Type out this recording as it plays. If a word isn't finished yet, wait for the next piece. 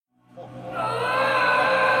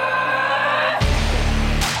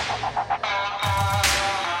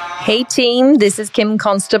Hey team, this is Kim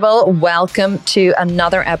Constable. Welcome to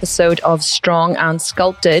another episode of Strong and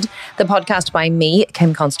Sculpted, the podcast by me,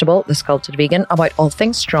 Kim Constable, the sculpted vegan, about all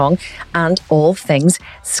things strong and all things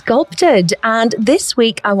sculpted. And this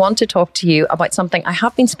week, I want to talk to you about something I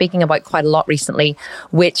have been speaking about quite a lot recently,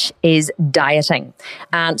 which is dieting.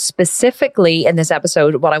 And specifically in this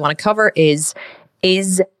episode, what I want to cover is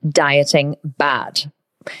dieting bad?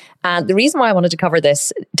 And the reason why I wanted to cover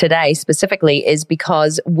this today specifically is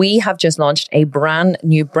because we have just launched a brand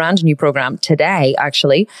new program today,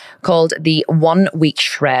 actually, called the 1 Week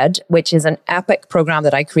Shred, which is an epic program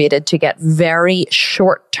that I created to get very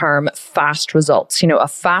short-term, fast results. A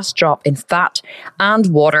fast drop in fat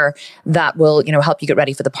and water that will, help you get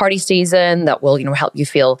ready for the party season, that will, help you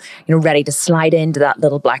feel, ready to slide into that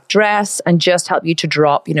little black dress and just help you to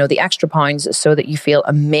drop, the extra pounds so that you feel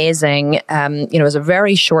amazing, as a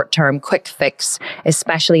very short-term quick fix,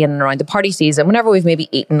 especially in and around the party season, whenever we've maybe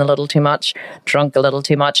eaten a little too much, drunk a little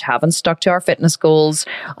too much, haven't stuck to our fitness goals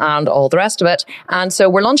and all the rest of it. And so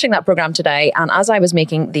we're launching that program today. And as I was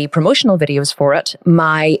making the promotional videos for it,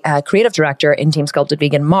 my creative director in Team Sculpted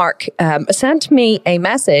Vegan, Mark, sent me a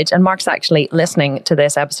message. And Mark's actually listening to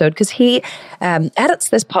this episode because he edits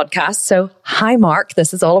this podcast. So hi, Mark,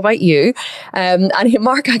 this is all about you. And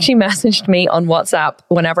Mark actually messaged me on WhatsApp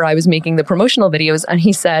whenever I was making the promotional videos. And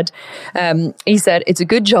he said, it's a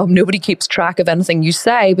good job nobody keeps track of anything you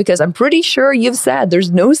say because I'm pretty sure you've said there's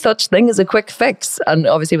no such thing as a quick fix. And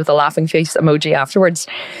obviously with a laughing face emoji afterwards.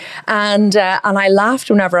 And I laughed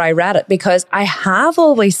whenever I read it because I have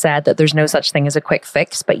always said that there's no such thing as a quick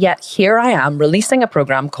fix, but yet here I am releasing a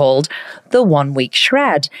program called the 1 Week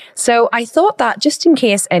Shred. So I thought that just in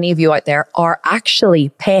case any of you out there are actually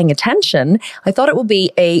paying attention, I thought it would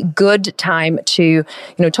be a good time to,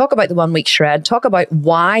 talk about the 1 Week Shred, talk about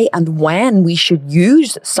why and when we should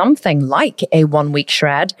use something like a 1 week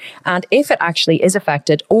shred, and if it actually is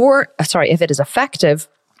affected, if it is effective,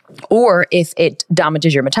 or if it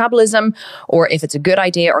damages your metabolism, or if it's a good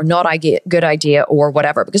idea or not a good idea or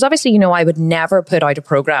whatever. Because obviously, I would never put out a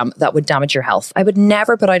program that would damage your health. I would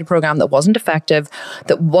never put out a program that wasn't effective,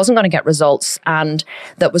 that wasn't going to get results, and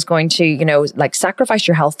that was going to, sacrifice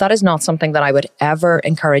your health. That is not something that I would ever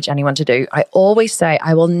encourage anyone to do. I always say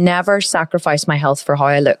I will never sacrifice my health for how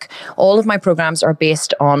I look. All of my programs are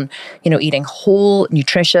based on, eating whole,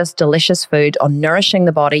 nutritious, delicious food, on nourishing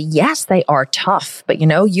the body. Yes, they are tough, but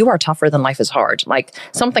you are tougher than life is hard. Like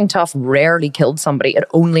something tough rarely killed somebody. It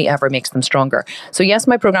only ever makes them stronger. So yes,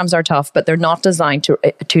 my programs are tough, but they're not designed to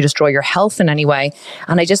destroy your health in any way.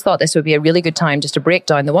 And I just thought this would be a really good time just to break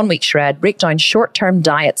down the 1 week shred, break down short-term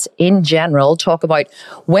diets in general, talk about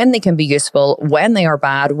when they can be useful, when they are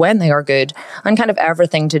bad, when they are good, and kind of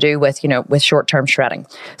everything to do with, with short-term shredding.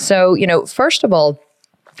 So, first of all,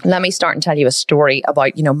 let me start and tell you a story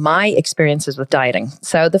about, my experiences with dieting.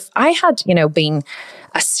 So I had, been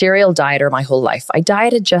a serial dieter my whole life. I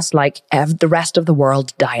dieted just like the rest of the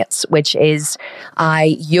world diets, which is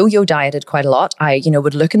I yo-yo dieted quite a lot. I,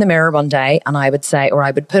 would look in the mirror one day and I would say, or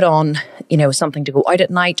I would put on, something to go out at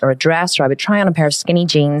night or a dress, or I would try on a pair of skinny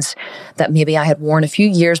jeans that maybe I had worn a few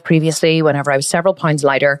years previously whenever I was several pounds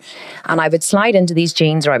lighter. And I would slide into these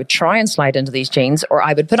jeans, or I would try and slide into these jeans, or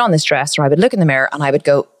I would put on this dress, or I would look in the mirror and I would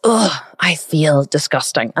go, ugh, I feel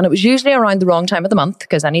disgusting. And it was usually around the wrong time of the month,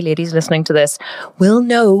 because any ladies listening to this will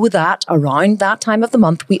know that around that time of the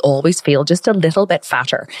month, we always feel just a little bit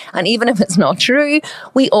fatter. And even if it's not true,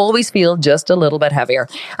 we always feel just a little bit heavier.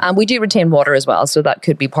 And we do retain water as well, so that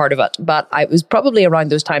could be part of it. But I was probably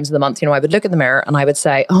around those times of the month, I would look in the mirror and I would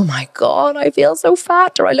say, oh my God, I feel so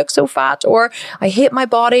fat, or I look so fat, or I hate my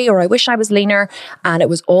body, or I wish I was leaner. And it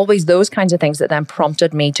was always those kinds of things that then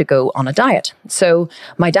prompted me to go on a diet. So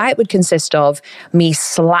my diet would consist of me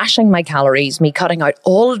slashing my calories, me cutting out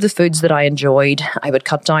all of the foods that I enjoyed. I would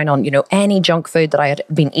cut down on, any junk food that I had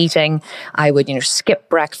been eating. I would, skip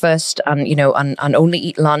breakfast and, and only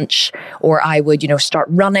eat lunch, or I would, start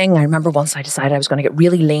running. I remember once I decided I was going to get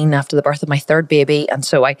really lean after the birth of my third baby. And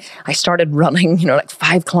so I started running, like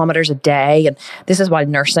 5 kilometers a day. And this is while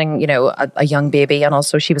nursing, a young baby. And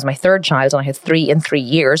also she was my third child and I had 3 in 3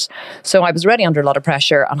 years. So I was already under a lot of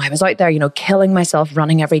pressure and I was out there, killing myself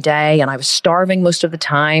running every day. And I was starving most of the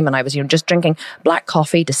time. And I was, just drinking black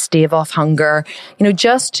coffee to stave off hunger,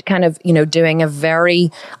 just kind of, doing a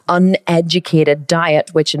very uneducated diet,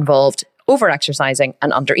 which involved over-exercising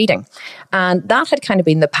and under-eating. And that had kind of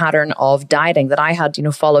been the pattern of dieting that I had,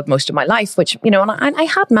 followed most of my life, which, and I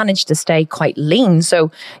had managed to stay quite lean.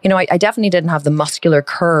 So, I definitely didn't have the muscular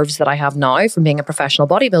curves that I have now from being a professional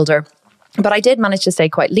bodybuilder. But I did manage to stay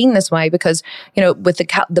quite lean this way because, with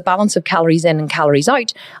the balance of calories in and calories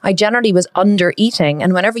out, I generally was under eating.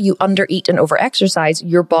 And whenever you under eat and over exercise,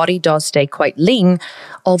 your body does stay quite lean,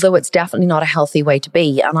 although it's definitely not a healthy way to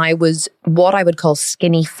be. And I was what I would call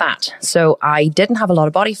skinny fat. So I didn't have a lot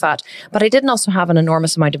of body fat, but I didn't also have an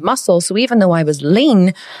enormous amount of muscle. So even though I was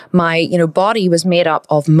lean, my, body was made up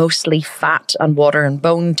of mostly fat and water and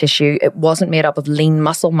bone tissue. It wasn't made up of lean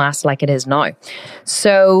muscle mass like it is now.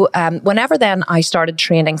 So whenever then I started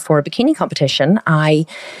training for a bikini competition, I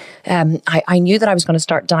knew that I was going to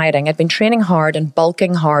start dieting. I'd been training hard and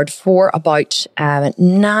bulking hard for about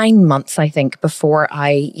 9 months, I think, before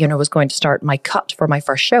I, was going to start my cut for my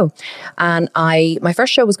first show. And my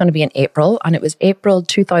first show was going to be in April, and it was April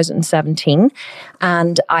 2017.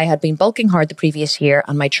 And I had been bulking hard the previous year.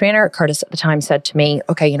 And my trainer, Curtis, at the time said to me,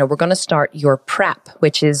 okay, we're going to start your prep,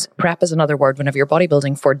 which is prep is another word whenever you're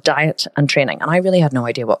bodybuilding for diet and training. And I really had no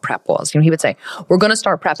idea what prep was. He would say, we're going to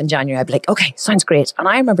start prep in January. I'd be like, okay, sounds great. And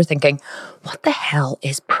I remember thinking, what the hell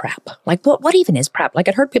is prep? Like, what even is prep? Like,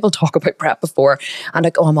 I'd heard people talk about prep before and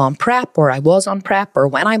like, oh, I'm on prep, or I was on prep, or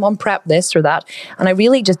when I'm on prep, this or that. And I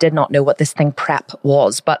really just did not know what this thing prep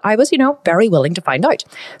was, but I was, very willing to find out.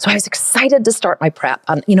 So I was excited to start my prep.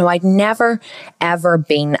 And, I'd never, ever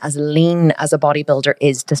been as lean as a bodybuilder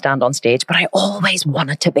is to stand on stage, but I always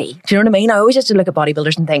wanted to be. Do you know what I mean? I always used to look at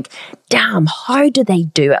bodybuilders and think, damn, how do they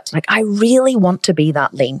do it? Like, I really want to be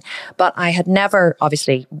that lean. But I had never,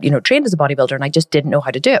 obviously, trained as a bodybuilder, and I just didn't know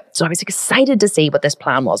how to do it. So I was excited to see what this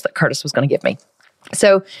plan was that Curtis was going to give me.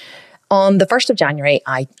 So on the 1st of January,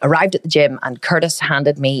 I arrived at the gym and Curtis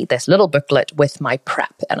handed me this little booklet with my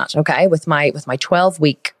prep in it, okay? With my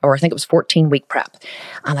 12-week, or I think it was 14-week prep.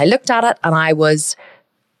 And I looked at it and I was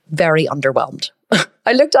very underwhelmed.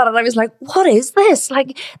 I looked at it and I was like, what is this?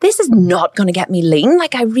 Like, this is not going to get me lean.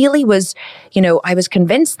 Like, I really was, I was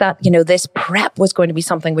convinced that, this prep was going to be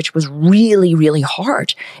something which was really, really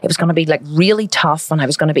hard. It was going to be like really tough, and I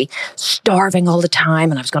was going to be starving all the time,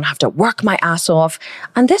 and I was going to have to work my ass off.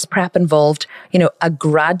 And this prep involved, a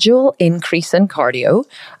gradual increase in cardio,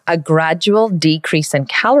 a gradual decrease in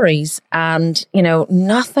calories, and,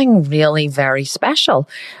 nothing really very special.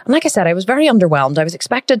 And like I said, I was very underwhelmed. I was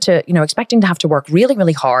expecting to have to work really,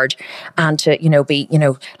 really hard and to, be,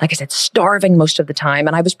 like I said, starving most of the time.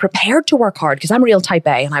 And I was prepared to work hard because I'm real type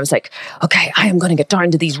A. And I was like, okay, I am going to get down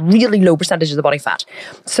to these really low percentages of body fat.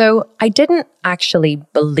 So I didn't actually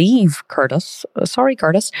believe Curtis,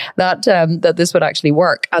 that this would actually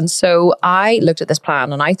work. And so I looked at this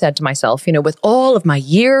plan and I said to myself, with all of my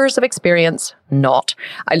years of experience,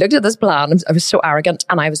 I looked at this plan, I was so arrogant,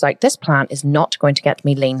 and I was like, this plan is not going to get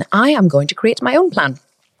me lean. I am going to create my own plan.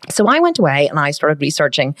 So I went away and I started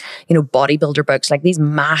researching, bodybuilder books, like these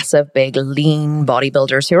massive, big, lean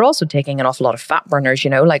bodybuilders who are also taking an awful lot of fat burners,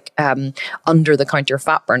 like under the counter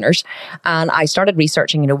fat burners. And I started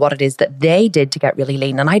researching, what it is that they did to get really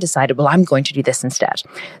lean. And I decided, well, I'm going to do this instead.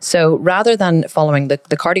 So rather than following the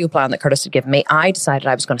cardio plan that Curtis had given me, I decided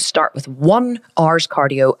I was going to start with 1 hour's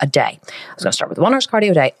cardio a day. I was going to start with 1 hour's cardio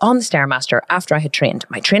a day on the Stairmaster after I had trained.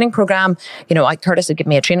 My training program, Curtis had given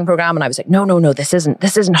me a training program, and I was like, no, this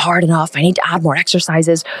isn't hard enough. I need to add more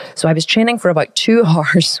exercises. So I was training for about 2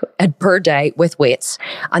 hours per day with weights.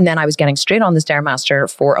 And then I was getting straight on the Stairmaster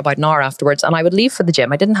for about an hour afterwards. And I would leave for the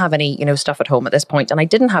gym. I didn't have any, stuff at home at this point. And I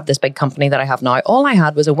didn't have this big company that I have now. All I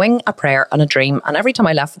had was a wing, a prayer, and a dream. And every time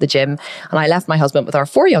I left for the gym and I left my husband with our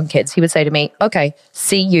 4 young kids, he would say to me, okay,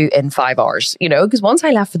 see you in 5 hours, because once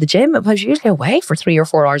I left for the gym, I was usually away for 3 or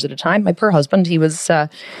 4 hours at a time. My poor husband, he was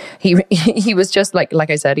just like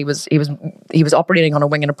I said, he was operating on a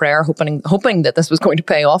wing and a prayer, hoping that this was going to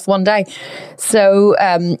pay off one day. So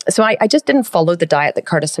I just didn't follow the diet that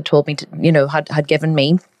Curtis had told me to, had given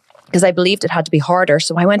me, because I believed it had to be harder.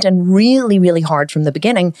 So I went in really, really hard from the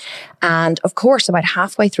beginning. And of course, about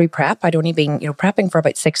halfway through prep, I'd only been, prepping for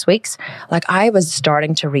about 6 weeks. Like, I was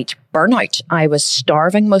starting to reach burnout. I was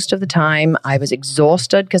starving most of the time. I was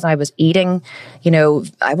exhausted because I was eating,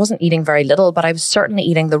 I wasn't eating very little, but I was certainly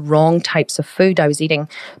eating the wrong types of food. I was eating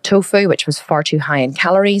tofu, which was far too high in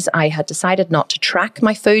calories. I had decided not to track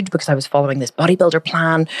my food because I was following this bodybuilder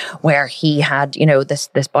plan where he had, this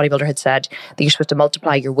bodybuilder had said that you're supposed to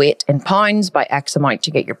multiply your weight in pounds by X amount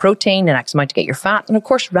to get your protein and X amount to get your fat. And of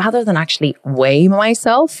course, rather than actually weigh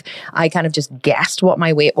myself, I kind of just guessed what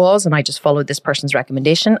my weight was, and I just followed this person's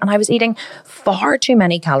recommendation. And I was eating far too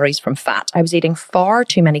many calories from fat. I was eating far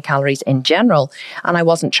too many calories in general. And I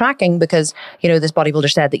wasn't tracking because, this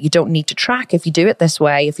bodybuilder said that you don't need to track if you do it this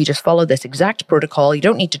way. If you just follow this exact protocol, you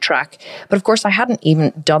don't need to track. But of course, I hadn't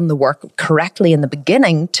even done the work correctly in the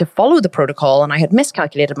beginning to follow the protocol. And I had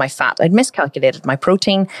miscalculated my fat. I'd miscalculated my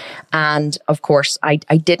protein. And of course, I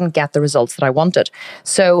didn't get the results that I wanted.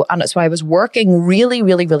 So I was working really,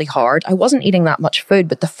 really, really hard. I wasn't eating that much food,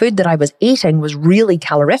 but the food that I was eating was really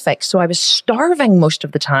calorific. So I was starving most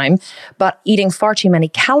of the time, but eating far too many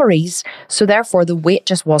calories. So therefore, the weight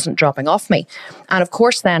just wasn't dropping off me. And of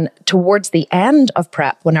course, then towards the end of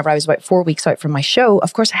prep, whenever I was about 4 weeks out from my show,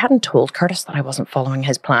 of course, I hadn't told Curtis that I wasn't following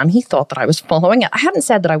his plan. He thought that I was following it. I hadn't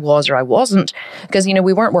said that I was or I wasn't because,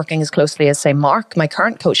 we weren't working as closely as, say, Mark, my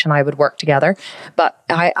current coach, and I would work together. But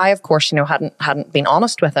I of course, hadn't been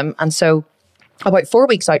honest with him. And so about 4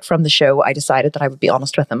 weeks out from the show, I decided that I would be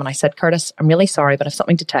honest with him. And I said, Curtis, I'm really sorry, but I have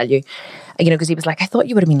something to tell you. Because he was like, I thought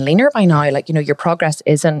you would have been leaner by now. Your progress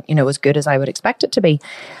isn't, as good as I would expect it to be.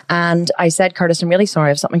 And I said, Curtis, I'm really sorry. I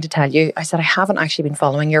have something to tell you. I said, I haven't actually been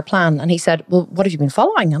following your plan. And he said, well, what have you been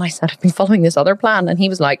following? And I said, I've been following this other plan. And he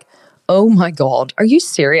was like, oh my God, are you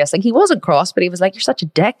serious? He wasn't cross, but he was like, you're such a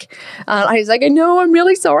dick. And I was like, I know, I'm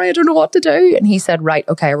really sorry. I don't know what to do. And he said, right,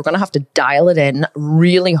 okay, we're going to have to dial it in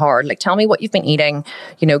really hard. Tell me what you've been eating,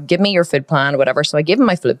 give me your food plan, whatever. So I gave him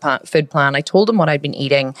my food plan. I told him what I'd been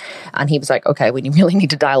eating. And he was like, okay, we really need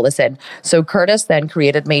to dial this in. So Curtis then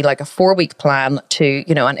created me a 4-week plan to,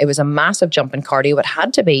 and it was a massive jump in cardio. It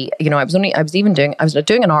had to be, I was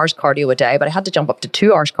doing an hour's cardio a day, but I had to jump up to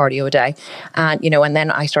 2 hours cardio a day. And, and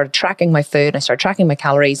then I started tracking my food. I started tracking my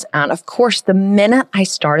calories. And of course, the minute I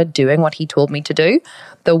started doing what he told me to do,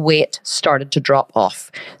 the weight started to drop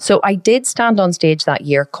off. So I did stand on stage that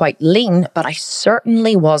year quite lean, but I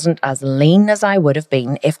certainly wasn't as lean as I would have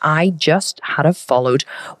been if I just had have followed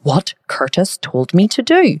what Curtis told me to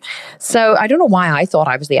do. So I don't know why I thought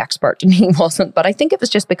I was the expert and he wasn't, but I think it was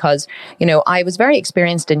just because, I was very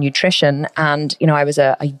experienced in nutrition and, I was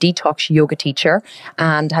a detox yoga teacher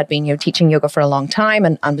and had been, teaching yoga for a long time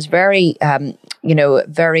and was very,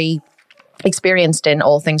 very experienced in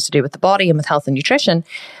all things to do with the body and with health and nutrition.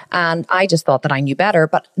 And I just thought that I knew better.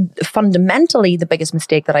 But fundamentally, the biggest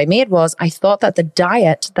mistake that I made was I thought that the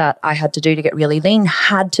diet that I had to do to get really lean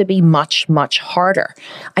had to be much, much harder.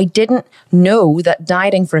 I didn't know that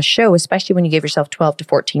dieting for a show, especially when you give yourself 12 to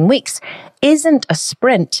 14 weeks, isn't a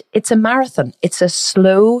sprint. It's a marathon. It's a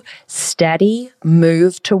slow, steady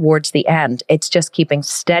move towards the end. It's just keeping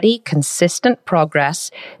steady, consistent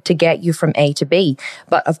progress to get you from A to B.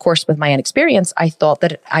 But of course, with my inexperience, I thought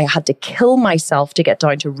that I had to kill myself to get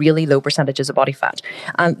down to really low percentages of body fat.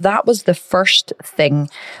 And that was the first thing,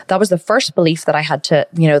 that was the first belief that I had to,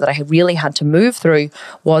 that I really had to move through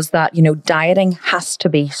was that, dieting has to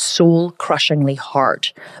be soul crushingly hard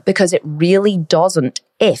because it really doesn't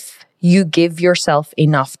if you give yourself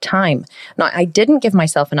enough time. Now, I didn't give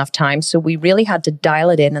myself enough time, so we really had to dial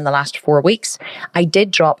it in the last 4 weeks. I did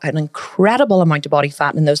drop an incredible amount of body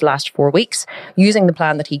fat in those last 4 weeks using the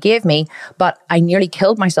plan that he gave me, but I nearly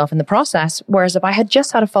killed myself in the process. Whereas if I had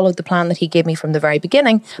just had followed the plan that he gave me from the very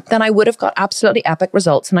beginning, then I would have got absolutely epic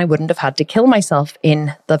results and I wouldn't have had to kill myself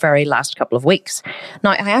in the very last couple of weeks.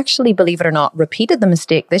 Now, I actually, believe it or not, repeated the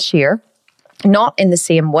mistake this year. Not in the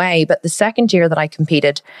same way, but the second year that I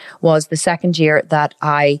competed was the second year that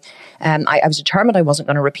I was determined I wasn't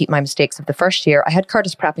going to repeat my mistakes of the first year. I had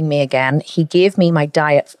Curtis prepping me again. He gave me my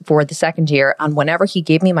diet for the second year. And whenever he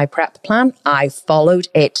gave me my prep plan, I followed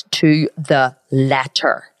it to the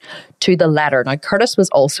letter. Now, Curtis was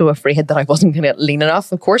also afraid that I wasn't going to get lean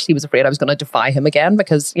enough. Of course, he was afraid I was going to defy him again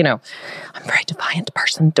because, I'm a very defiant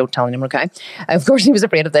person. Don't tell him, okay? Of course, he was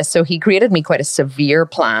afraid of this. So he created me quite a severe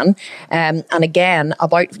plan. And again,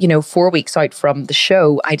 about, 4 weeks out from the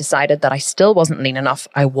show, I decided that I still wasn't lean enough.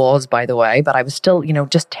 I was, by the way, but I was still,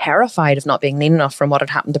 just terrified of not being lean enough from what had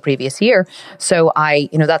happened the previous year. So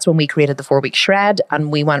that's when we created the 4-week shred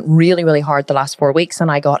and we went really, really hard the last 4 weeks and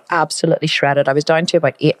I got absolutely shredded. I was down to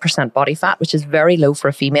about 8% body fat, which is very low for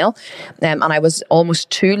a female. And I was almost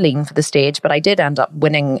too lean for the stage, but I did end up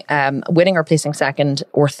winning or placing second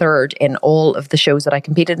or third in all of the shows that I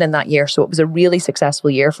competed in that year. So it was a really successful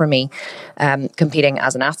year for me competing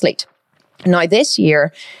as an athlete. Now this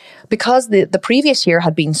year, because the previous year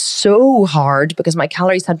had been so hard because my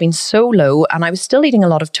calories had been so low and I was still eating a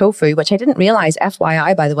lot of tofu, which I didn't realize,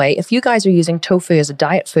 FYI, by the way, if you guys are using tofu as a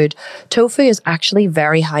diet food, tofu is actually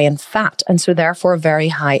very high in fat and so therefore very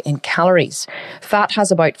high in calories. Fat has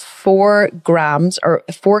about 4 grams or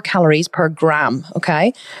 4 calories per gram,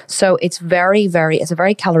 okay? So it's a very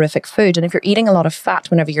calorific food. And if you're eating a lot of fat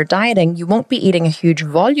whenever you're dieting, you won't be eating a huge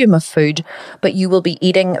volume of food, but you will be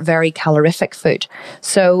eating very calorific food.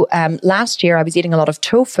 So last year I was eating a lot of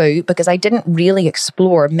tofu because I didn't really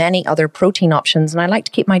explore many other protein options. And I like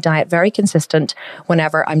to keep my diet very consistent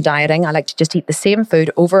whenever I'm dieting. I like to just eat the same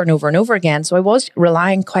food over and over and over again. So I was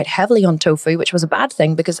relying quite heavily on tofu, which was a bad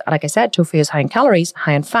thing because, like I said, tofu is high in calories,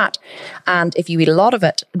 high in fat. And if you eat a lot of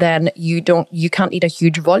it, then you can't eat a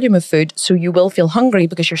huge volume of food. So you will feel hungry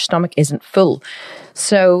because your stomach isn't full.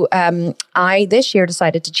 So I this year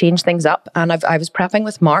decided to change things up. And I was prepping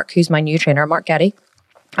with Mark, who's my new trainer, Mark Getty.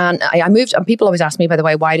 And I moved, and people always ask me, by the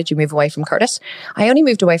way, why did you move away from Curtis? I only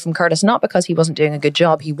moved away from Curtis, not because he wasn't doing a good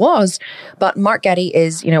job. He was, but Mark Getty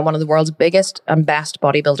is, one of the world's biggest and best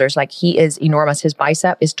bodybuilders. Like, he is enormous. His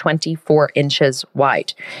bicep is 24 inches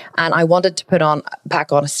wide. And I wanted to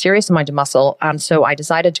pack on a serious amount of muscle. And so I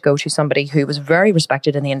decided to go to somebody who was very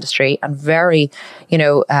respected in the industry and very,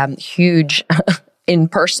 huge in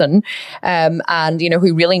person, and,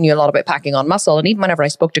 who really knew a lot about packing on muscle. And even whenever I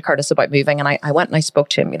spoke to Curtis about moving and I went and I spoke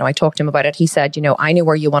to him, I talked to him about it. He said, I know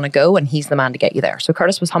where you want to go and he's the man to get you there. So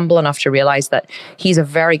Curtis was humble enough to realize that he's a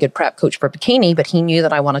very good prep coach for bikini, but he knew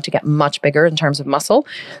that I wanted to get much bigger in terms of muscle.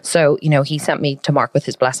 So, he sent me to Mark with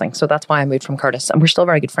his blessing. So that's why I moved from Curtis. And we're still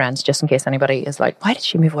very good friends, just in case anybody is like, why did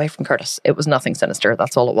she move away from Curtis? It was nothing sinister.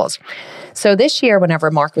 That's all it was. So this year,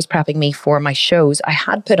 whenever Mark was prepping me for my shows, I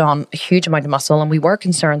had put on a huge amount of muscle and we were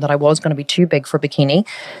concerned that I was going to be too big for bikini.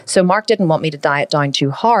 So Mark didn't want me to diet down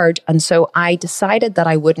too hard. And so I decided that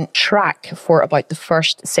I wouldn't track for about the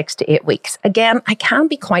first 6 to 8 weeks. Again, I can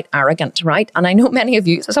be quite arrogant, right? And I know many of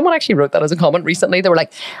you, so someone actually wrote that as a comment recently. They were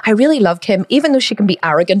like, I really love Kim, even though she can be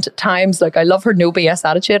arrogant at times. Like, I love her no BS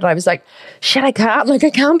attitude. And I was like, shit, I can't. Like,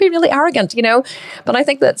 I can be really arrogant, But I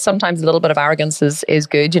think that sometimes a little bit of arrogance is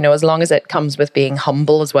good, as long as it comes with being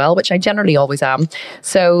humble as well, which I generally always am.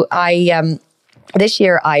 So this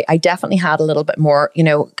year, I definitely had a little bit more,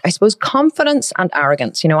 I suppose, confidence and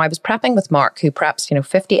arrogance. I was prepping with Mark, who preps,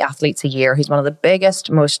 50 athletes a year. He's one of the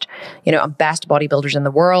biggest, most, best bodybuilders in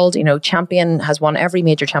the world. Champion, has won every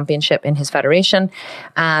major championship in his federation.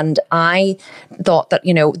 And I thought that,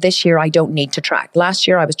 this year I don't need to track. Last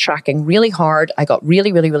year I was tracking really hard. I got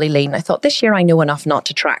really, really, really lean. I thought this year I know enough not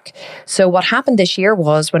to track. So what happened this year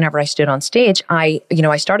was whenever I stood on stage, I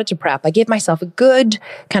started to prep. I gave myself a good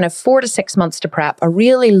kind of 4 to 6 months to prep, a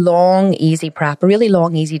really long, easy prep, a really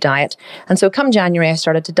long, easy diet. And so come January, I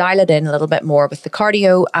started to dial it in a little bit more with the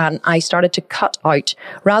cardio, and I started to cut out,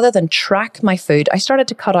 rather than track my food, I started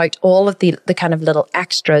to cut out all of the kind of little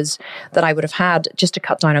extras that I would have had just to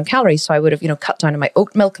cut down on calories. So I would have, cut down on my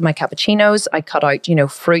oat milk and my cappuccinos. I cut out,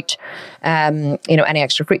 fruit, any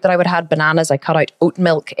extra fruit that I would have had, bananas. I cut out oat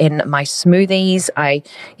milk in my smoothies. I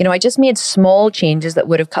just made small changes that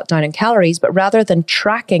would have cut down on calories, but rather than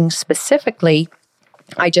tracking specifically,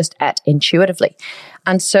 I just ate intuitively.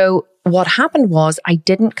 And so what happened was I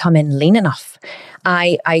didn't come in lean enough.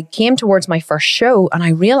 I came towards my first show and I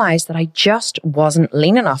realized that I just wasn't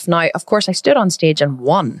lean enough. Now, of course, I stood on stage and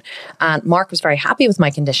won. And Mark was very happy with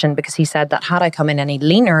my condition because he said that had I come in any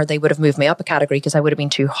leaner, they would have moved me up a category because I would have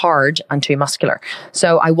been too hard and too muscular.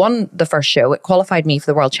 So I won the first show. It qualified me for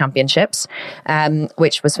the World Championships,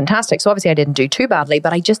 which was fantastic. So obviously I didn't do too badly,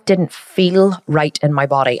 but I just didn't feel right in my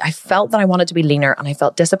body. I felt that I wanted to be leaner and I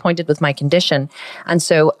felt disappointed with my condition. And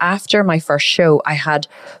so after my first show, I had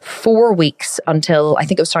 4 weeks until I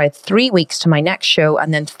think it was, 3 weeks to my next show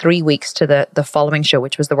and then 3 weeks to the following show,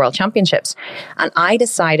 which was the World Championships. And I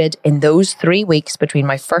decided in those 3 weeks between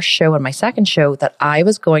my first show and my second show that I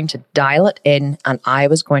was going to dial it in and I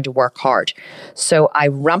was going to work hard. So I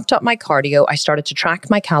ramped up my cardio. I started to track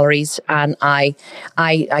my calories and I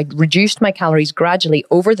reduced my calories gradually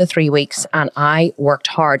over the 3 weeks and I worked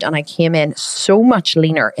hard and I came in so much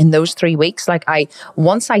leaner in those 3 weeks. Like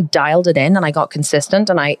once I dialed it in and I got consistent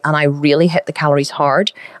and I really hit the calories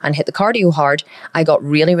hard and hit the cardio hard, I got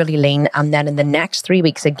really, really lean. And then in the next 3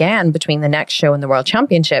 weeks, again, between the next show and the World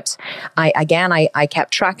Championships, I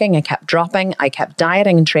kept tracking, I kept dropping, I kept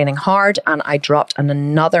dieting and training hard, and I dropped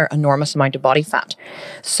another enormous amount of body fat.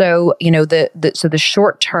 So, the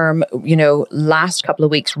short term, last couple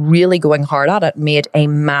of weeks, really going hard at it made a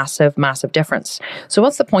massive, massive difference. So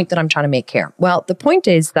what's the point that I'm trying to make here? Well, the point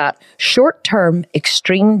is that short term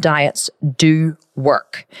extreme diets do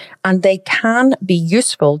work, and they can be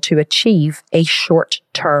useful to achieve a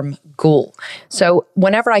short-term goal. So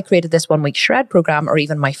whenever I created this 1 week shred program, or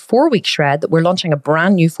even my 4 week shred, that we're launching a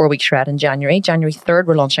brand new 4 week shred in January 3rd,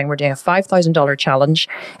 we're doing a $5,000 challenge.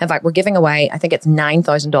 In fact, we're giving away, I think it's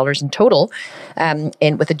 $9,000 in total,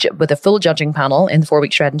 with a full judging panel in the 4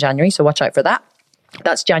 week shred in January. So watch out for that.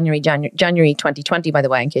 That's January 2020, by the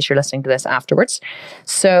way, in case you're listening to this afterwards.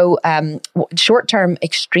 So short-term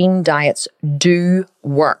extreme diets do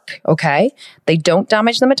work, okay? They don't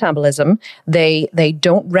damage the metabolism. They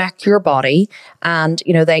don't wreck your body. And,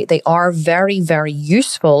 they are very, very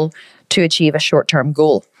useful to achieve a short-term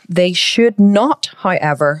goal. They should not,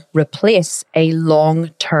 however, replace a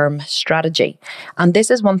long-term strategy. And this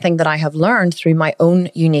is one thing that I have learned through my own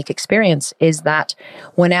unique experience, is that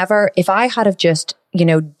if I had have just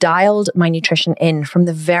dialed my nutrition in from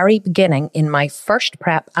the very beginning in my first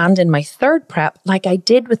prep and in my third prep, like I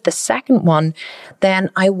did with the second one, then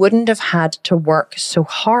I wouldn't have had to work so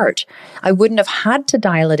hard. I wouldn't have had to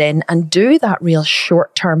dial it in and do that real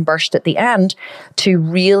short-term burst at the end to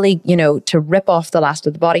really, to rip off the last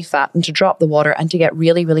of the body fat and to drop the water and to get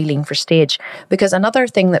really, really lean for stage. Because another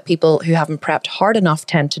thing that people who haven't prepped hard enough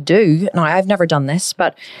tend to do, now I've never done this,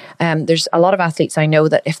 but there's a lot of athletes I know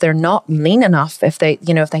that if they're not lean enough, if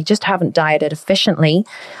they just haven't dieted efficiently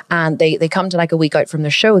and they come to like a week out from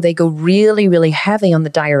their show, they go really, really heavy on the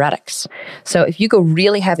diuretics. So if you go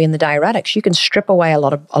really heavy on the diuretics, you can strip away a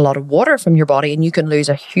lot of water from your body, and you can lose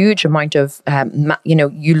a huge amount of,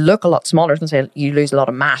 you look a lot smaller. I was going to say you lose a lot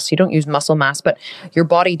of mass. You don't use muscle mass, but your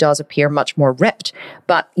body does appear much more ripped.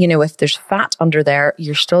 But, if there's fat under there,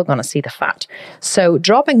 you're still going to see the fat. So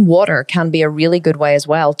dropping water can be a really good way as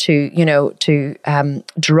well to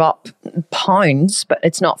drop pounds, but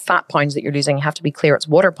it's not fat pounds that you're losing. You have to be clear, it's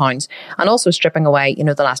water pounds. And also stripping away,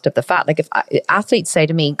 the last of the fat. Like if athletes say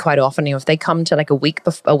to me quite often, if they come to like a week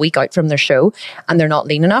out from their show and they're not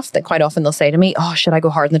lean enough, that quite often they'll say to me, oh, should I go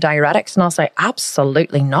hard on the diuretics? And I'll say,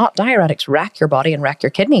 absolutely not. Diuretics wreck your body and wreck your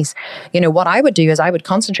kidneys. What I would do is I would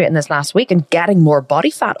concentrate in this last week and getting more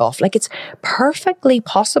body fat off. Like it's perfectly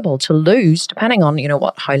possible to lose, depending on,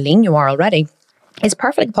 how lean you are already. It's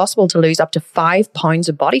perfectly possible to lose up to 5 pounds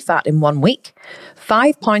of body fat in 1 week.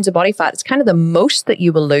 5 pounds of body fat is kind of the most that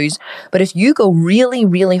you will lose. But if you go really,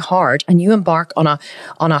 really hard and you embark on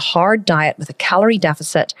a hard diet with a calorie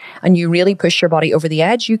deficit and you really push your body over the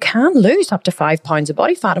edge, you can lose up to 5 pounds of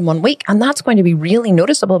body fat in 1 week. And that's going to be really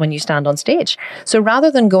noticeable when you stand on stage. So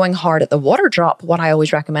rather than going hard at the water drop, what I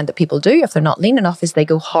always recommend that people do if they're not lean enough is they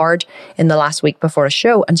go hard in the last week before a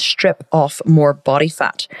show and strip off more body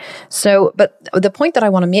fat. So, but the point that I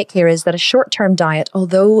want to make here is that a short-term diet,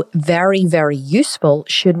 although very, very useful,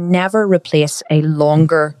 should never replace a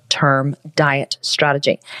longer-term diet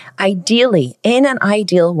strategy. Ideally, in an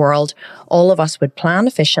ideal world, all of us would plan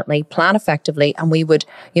efficiently, plan effectively, and we would,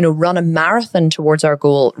 run a marathon towards our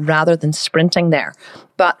goal rather than sprinting there.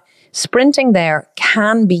 But sprinting there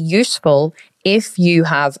can be useful if you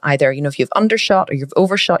have either, if you've undershot or you've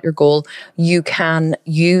overshot your goal. You can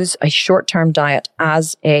use a short-term diet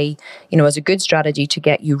as a good strategy to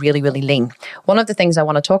get you really, really lean. One of the things I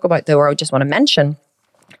want to talk about though, or I just want to mention,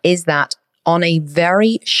 is that on a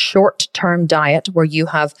very short-term diet where you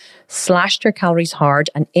have slashed your calories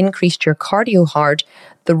hard and increased your cardio hard,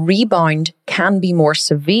 the rebound can be more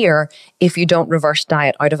severe if you don't reverse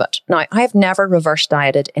diet out of it. Now, I have never reverse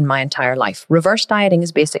dieted in my entire life. Reverse dieting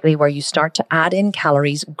is basically where you start to add in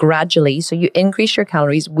calories gradually. So you increase your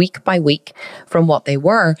calories week by week from what they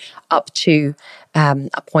were up to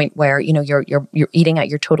a point where, you're eating at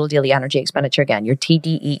your total daily energy expenditure again, your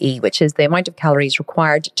TDEE, which is the amount of calories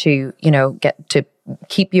required to, get to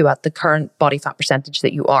keep you at the current body fat percentage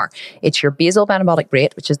that you are. It's your basal metabolic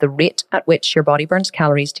rate, which is the rate at which your body burns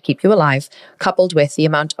calories to keep you alive, coupled with the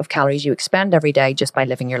amount of calories you expend every day just by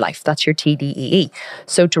living your life. That's your TDEE.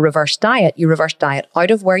 So to reverse diet, you reverse diet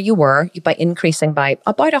out of where you were by increasing by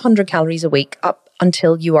about 100 calories a week up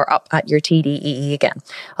until you are up at your TDEE again.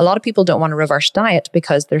 A lot of people don't want to reverse diet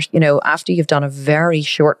because there's, after you've done a very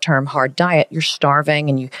short-term hard diet, you're starving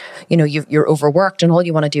and you're overworked and all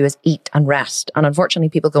you want to do is eat and rest. And unfortunately,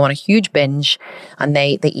 people go on a huge binge and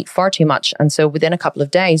they eat far too much. And so within a couple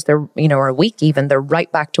of days, they're, or a week even, they're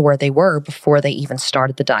right back to where they were before they even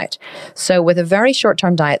started the diet. So with a very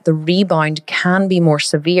short-term diet, the rebound can be more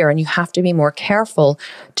severe and you have to be more careful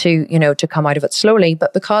to come out of it slowly.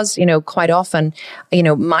 But because, quite often,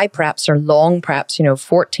 my preps are long preps,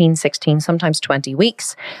 14, 16, sometimes 20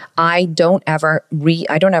 weeks. I don't ever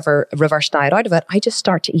reverse diet out of it. I just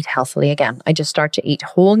start to eat healthily again. I just start to eat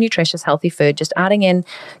whole, nutritious, healthy food, just adding in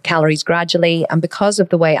calories gradually. And because of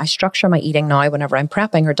the way I structure my eating now, whenever I'm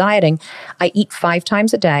prepping or dieting, I eat 5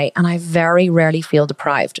 times a day and I very rarely feel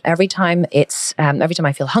deprived. Every time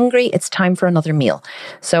I feel hungry, it's time for another meal.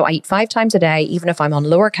 So I eat 5 times a day. Even if I'm on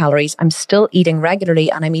lower calories, I'm still eating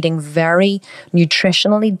regularly, and I'm eating very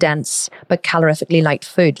nutritionally dense but calorifically light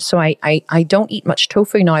food. So I don't eat much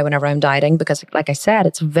tofu now whenever I'm dieting because, like I said,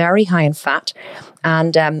 it's very high in fat.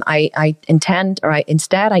 And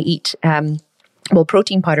instead I eat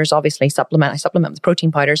protein powders, obviously I supplement with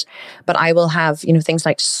protein powders, but I will have, things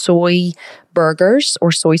like soy burgers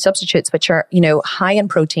or soy substitutes, which are, high in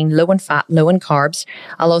protein, low in fat, low in carbs.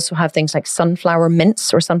 I'll also have things like sunflower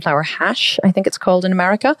mince or sunflower hash, I think it's called in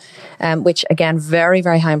America, which again, very,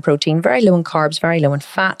 very high in protein, very low in carbs, very low in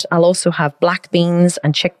fat. I'll also have black beans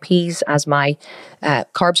and chickpeas as my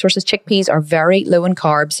carb sources. Chickpeas are very low in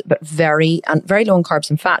carbs, but very low in carbs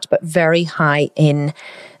and fat, but very high in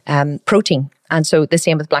protein. And so the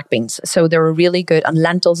same with black beans. So they're a really good, and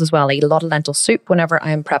lentils as well. I eat a lot of lentil soup whenever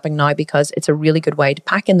I am prepping now because it's a really good way to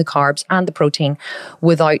pack in the carbs and the protein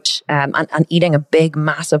without, and eating a big,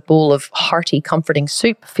 massive bowl of hearty, comforting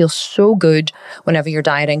soup feels so good whenever you're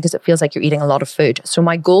dieting because it feels like you're eating a lot of food. So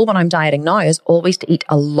my goal when I'm dieting now is always to eat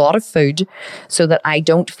a lot of food so that I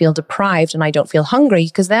don't feel deprived and I don't feel hungry,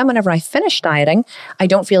 because then whenever I finish dieting, I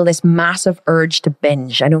don't feel this massive urge to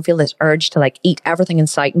binge. I don't feel this urge to eat everything in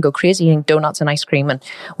sight and go crazy eating donuts and ice cream and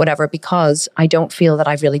whatever, because I don't feel that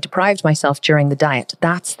I've really deprived myself during the diet.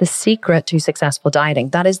 That's the secret to successful dieting.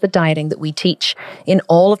 That is the dieting that we teach in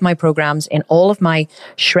all of my programs, in all of my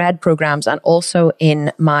shred programs, and also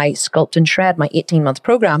in my Sculpt and Shred, my 18-month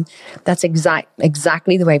program. That's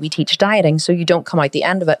exactly the way we teach dieting. So you don't come out the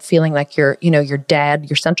end of it feeling like you're dead,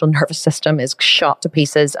 your central nervous system is shot to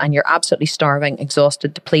pieces and you're absolutely starving,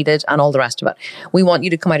 exhausted, depleted, and all the rest of it. We want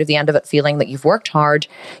you to come out of the end of it feeling that you've worked hard,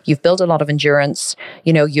 you've built a lot of endurance,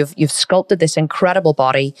 you've sculpted this incredible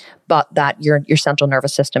body, but that your central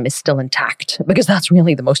nervous system is still intact, because that's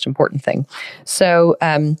really the most important thing. So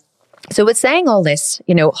with saying all this,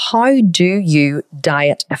 how do you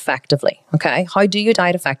diet effectively? Okay. How do you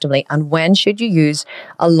diet effectively? And when should you use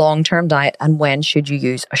a long-term diet and when should you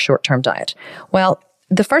use a short-term diet? Well,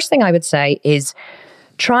 the first thing I would say is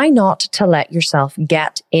try not to let yourself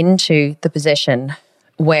get into the position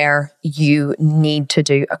where you need to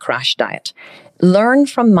do a crash diet. Learn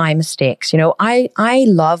from my mistakes. I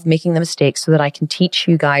love making the mistakes so that I can teach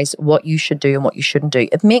you guys what you should do and what you shouldn't do.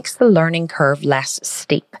 It makes the learning curve less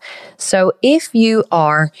steep. So if you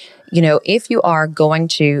are going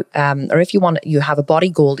to, or if you have a body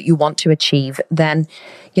goal that you want to achieve, then,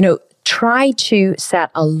 try to set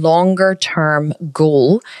a longer term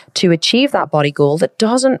goal to achieve that body goal that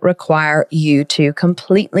doesn't require you to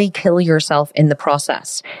completely kill yourself in the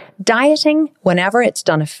process. Dieting, whenever it's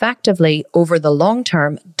done effectively over the long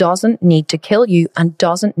term, doesn't need to kill you and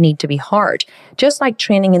doesn't need to be hard. Just like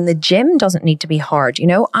training in the gym doesn't need to be hard.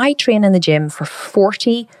 I train in the gym for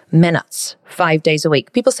 40 minutes, 5 days a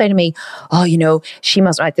week. People say to me, oh, she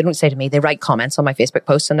must, they don't say to me, they write comments on my Facebook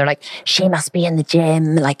posts and they're like, she must be in the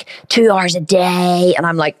gym 2 hours a day. And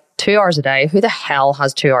I'm like, 2 hours a day? Who the hell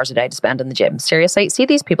has 2 hours a day to spend in the gym? Seriously? See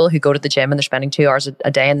these people who go to the gym and they're spending 2 hours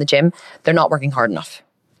a day in the gym. They're not working hard enough.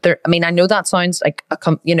 I know that sounds like a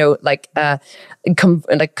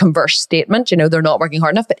converse statement, they're not working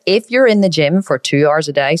hard enough. But if you're in the gym for 2 hours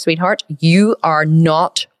a day, sweetheart, you are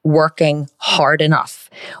not working hard enough.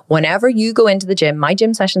 Whenever you go into the gym, my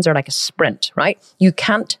gym sessions are like a sprint, right? You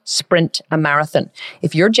can't sprint a marathon.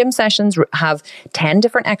 If your gym sessions have 10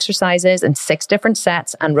 different exercises and 6 different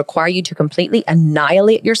sets and require you to completely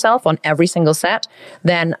annihilate yourself on every single set,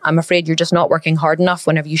 then I'm afraid you're just not working hard enough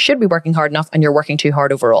whenever you should be working hard enough, and you're working too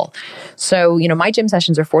hard overall. So, my gym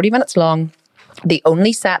sessions are 40 minutes long. The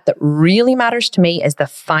only set that really matters to me is the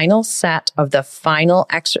final set of the final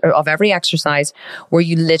of every exercise, where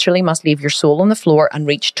you literally must leave your soul on the floor and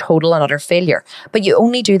reach total and utter failure. But you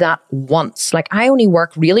only do that once. I only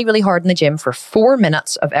work really, really hard in the gym for 4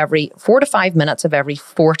 to 5 minutes of every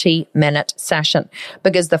 40-minute session,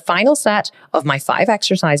 because the final set of my 5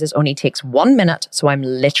 exercises only takes 1 minute. So I'm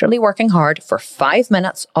literally working hard for 5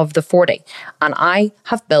 minutes of the 40. And I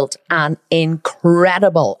have built an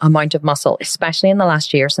incredible amount of muscle, especially especially in the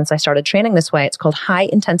last year since I started training this way. It's called high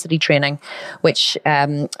intensity training, which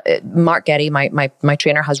Mark Getty, my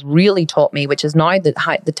trainer, has really taught me, which is now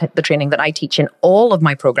the training that I teach in all of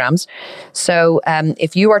my programs. So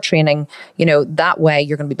if you are training, that way,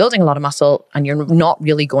 you're going to be building a lot of muscle, and you're not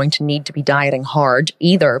really going to need to be dieting hard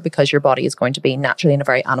either, because your body is going to be naturally in a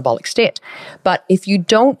very anabolic state. But if you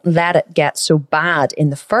don't let it get so bad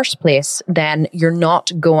in the first place, then you're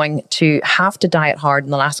not going to have to diet hard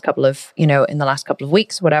in the last couple of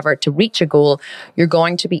weeks, whatever, to reach a goal. You're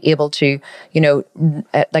going to be able to,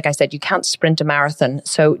 like I said, you can't sprint a marathon.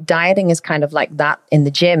 So dieting is kind of like that in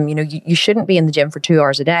the gym. You shouldn't be in the gym for 2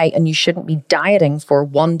 hours a day, and you shouldn't be dieting for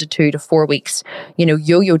 1 to 2 to 4 weeks,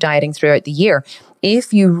 yo-yo dieting throughout the year.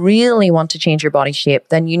 If you really want to change your body shape,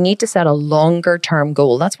 then you need to set a longer term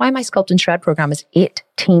goal. That's why my Sculpt and Shred program is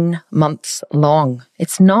 18 months long.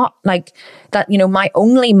 It's not like that, my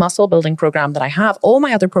only muscle building program that I have, all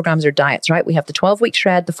my other programs are diets, right? We have the 12-week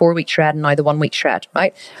shred, the 4-week shred, and now the 1-week shred,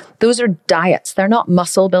 right? Those are diets. They're not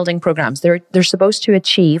muscle building programs. They're supposed to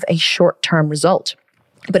achieve a short-term result.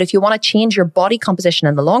 But if you want to change your body composition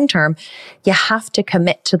in the long term, you have to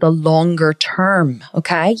commit to the longer term,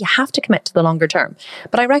 okay? You have to commit to the longer term.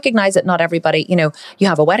 But I recognize that not everybody, you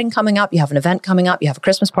have a wedding coming up, you have an event coming up, you have a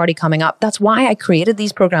Christmas party coming up. That's why I created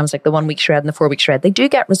these programs like the 1-week shred and the 4-week shred. They do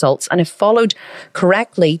get results. And if followed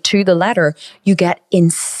correctly to the letter, you get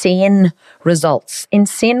insane results.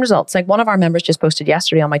 Insane results. Like one of our members just posted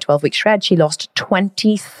yesterday on my 12-week shred, she lost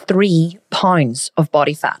 23 pounds of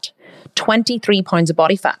body fat. 23 pounds of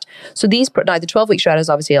body fat. So now the 12-week shred is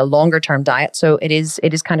obviously a longer term diet. So it is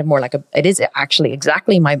kind of more like it is actually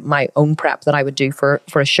exactly my own prep that I would do for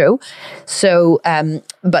a show. So,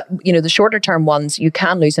 but the shorter term ones, you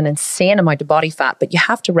can lose an insane amount of body fat, but you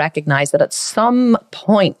have to recognize that at some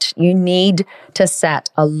point you need to set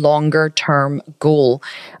a longer term goal,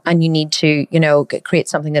 and you need to, create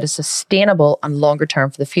something that is sustainable and longer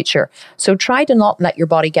term for the future. So try to not let your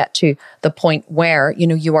body get to the point where,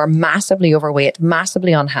 you are massively overweight,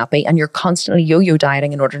 massively unhappy, and you're constantly yo-yo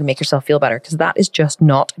dieting in order to make yourself feel better, because that is just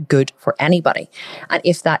not good for anybody. And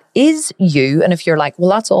if that is you, and if you're like, well,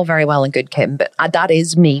 that's all very well and good, Kim, but that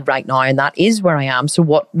is me right now, and that is where I am. So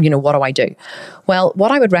what do I do? Well,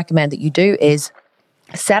 what I would recommend that you do is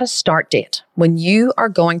set a start date when you are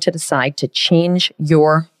going to decide to change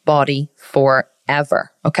your body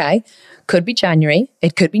forever, okay? Could be January.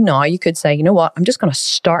 It could be now. You could say, you know what, I'm just going to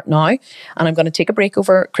start now, and I'm going to take a break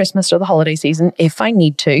over Christmas or the holiday season if I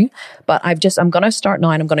need to, but I'm going to start now,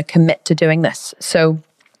 and I'm going to commit to doing this. So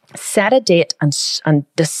set a date and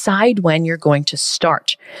decide when you're going to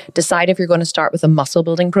start. Decide if you're going to start with a muscle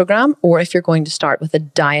building program or if you're going to start with a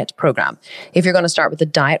diet program. If you're going to start with a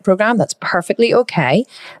diet program, that's perfectly okay.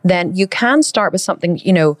 Then you can start with something,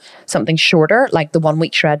 something shorter, like the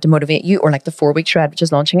 1-week shred to motivate you, or like the 4-week shred, which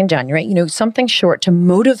is launching in January. Something short to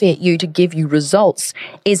motivate you, to give you results,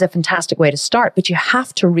 is a fantastic way to start. But you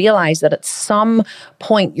have to realize that at some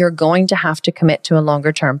point you're going to have to commit to a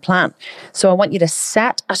longer term plan. So I want you to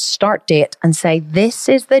set a start date and say, this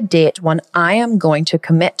is the date when I am going to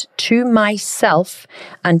commit to myself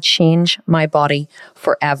and change my body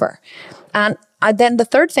forever. And then the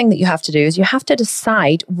third thing that you have to do is you have to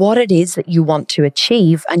decide what it is that you want to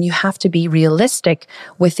achieve, and you have to be realistic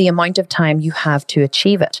with the amount of time you have to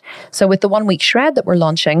achieve it. So with the 1-week shred that we're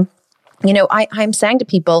launching, I'm saying to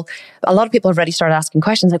people, a lot of people have already started asking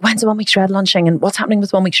questions like, when's the 1-week shred launching, and what's happening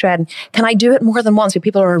with 1-week shred? And can I do it more than once? So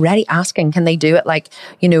people are already asking, can they do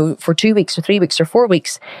it for 2 weeks or 3 weeks or 4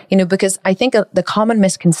 weeks? Because I think the common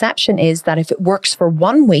misconception is that if it works for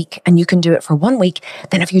 1 week and you can do it for 1 week,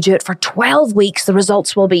 then if you do it for 12 weeks, the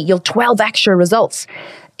results will be, you'll 12 extra results.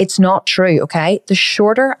 It's not true, okay? The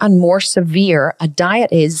shorter and more severe a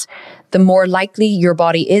diet is, the more likely your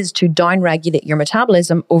body is to downregulate your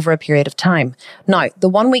metabolism over a period of time. Now, the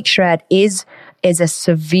 1-week shred is a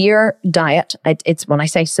severe diet. It's when I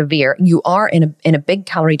say severe, you are in a big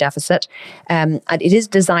calorie deficit, and it is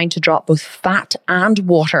designed to drop both fat and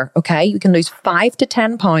water. Okay, you can lose 5 to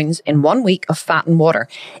 10 pounds in 1 week of fat and water.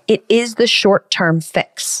 It is the short-term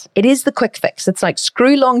fix. It is the quick fix. It's like,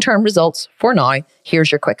 screw long-term results for now.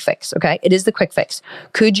 Here's your quick fix. Okay, it is the quick fix.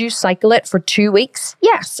 Could you cycle it for 2 weeks?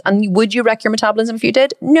 Yes. And would you wreck your metabolism if you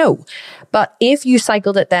did? No. But if you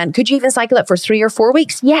cycled it, then could you even cycle it for 3 or 4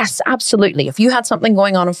 weeks? Yes, absolutely. If you had something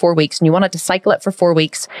going on in 4 weeks and you wanted to cycle it for 4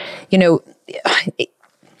 weeks,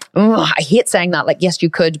 I hate saying that. Like, yes, you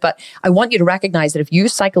could, but I want you to recognize that if you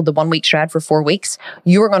cycled the 1 week shred for 4 weeks,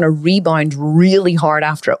 you are going to rebound really hard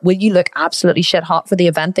after it. Will you look absolutely shit hot for the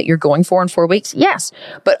event that you're going for in 4 weeks? Yes.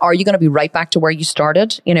 But are you going to be right back to where you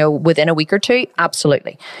started, within a week or two?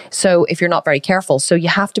 Absolutely. So if you're not very careful, so you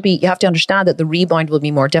have to understand that the rebound will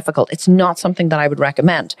be more difficult. It's not something that I would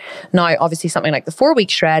recommend. Now, obviously something like the 4 week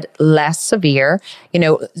shred, less severe,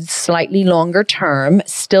 slightly longer term,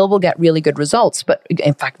 still will get really good results, but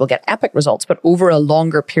in fact, we'll get epic results, but over a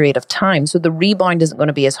longer period of time. So the rebound isn't going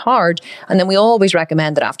to be as hard. And then we always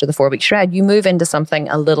recommend that after the 4 week shred, you move into something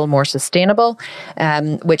a little more sustainable,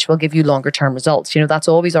 which will give you longer term results. That's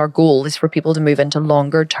always our goal, is for people to move into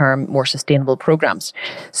longer term, more sustainable programs.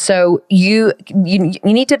 So you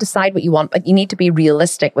need to decide what you want, but you need to be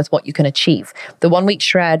realistic with what you can achieve. The 1 week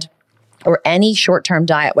shred, or any short-term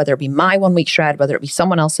diet, whether it be my 1 week shred, whether it be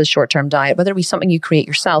someone else's short-term diet, whether it be something you create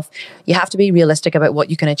yourself, you have to be realistic about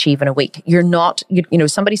what you can achieve in a week. You're not,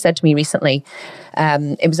 somebody said to me recently,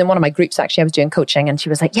 it was in one of my groups, actually, I was doing coaching, and she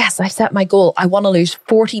was like, yes, I set my goal. I want to lose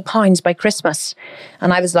 40 pounds by Christmas.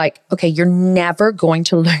 And I was like, okay, you're never going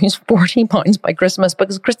to lose 40 pounds by Christmas,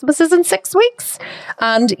 because Christmas is in 6 weeks.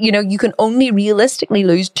 And, you can only realistically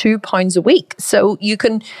lose 2 pounds a week. So you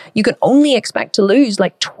can only expect to lose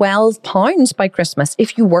like 12 pounds by Christmas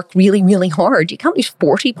if you work really, really hard. You can't lose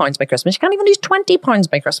 40 pounds by Christmas. You can't even lose 20 pounds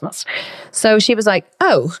by Christmas. So she was like,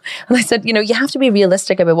 oh. And I said, you have to be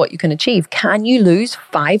realistic about what you can achieve. Can you lose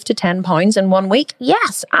 5 to 10 pounds in 1 week?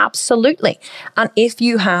 Yes, absolutely. And if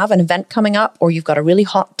you have an event coming up, or you've got a really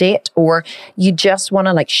hot date, or you just want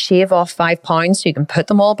to shave off 5 pounds so you can put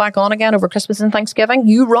them all back on again over Christmas and Thanksgiving,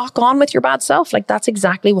 you rock on with your bad self. That's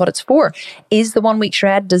exactly what it's for. Is the 1 week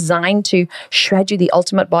shred designed to shred you the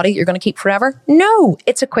ultimate body you're going to keep forever? No,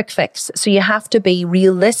 it's a quick fix. So you have to be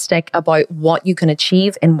realistic about what you can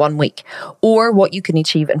achieve in 1 week, or what you can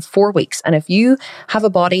achieve in 4 weeks. And if you have a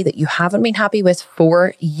body that you haven't been happy with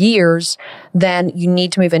for years, then you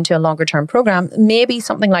need to move into a longer term program. Maybe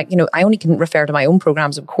something like, I only can refer to my own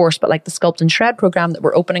programs, of course, but like the Sculpt and Shred program that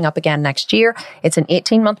we're opening up again next year. It's an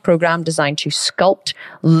 18-month program designed to sculpt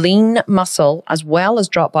lean muscle as well as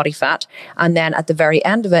drop body fat. And then at the very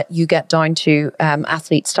end of it, you get down to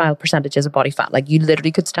athlete style percentages of body fat. Like, you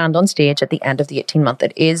literally could stand on stage at the end of the 18-month.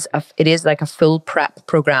 It is like a full prep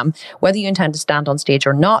program. Whether you intend to stand on stage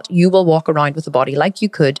or not, you will walk around with a body like you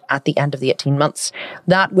could at the end of the 18 months.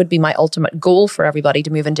 That would be my ultimate goal for everybody,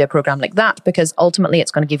 to move into a program like that, because ultimately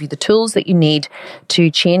it's going to give you the tools that you need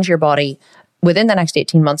to change your body within the next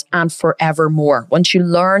 18 months and forevermore. Once you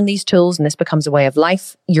learn these tools and this becomes a way of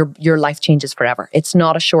life, your life changes forever. It's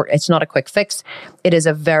not a quick fix. It is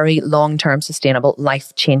a very long-term, sustainable,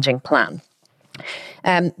 life-changing plan.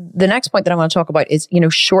 The next point that I want to talk about is,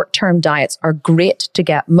 short-term diets are great to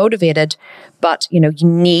get motivated, but, you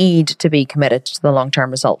need to be committed to the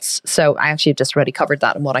long-term results. So I actually just already covered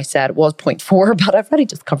that in what I said. It was point 4, but I've already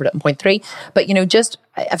just covered it in point 3. But, just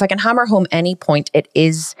if I can hammer home any point, it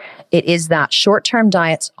is that short-term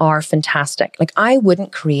diets are fantastic. Like, I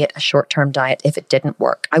wouldn't create a short-term diet if it didn't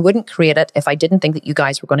work. I wouldn't create it if I didn't think that you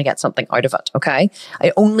guys were going to get something out of it, okay?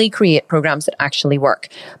 I only create programs that actually work.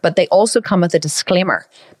 But they also come with a disclaimer.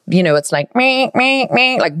 It's like,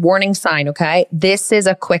 like warning sign, okay? This is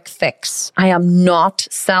a quick fix. I am not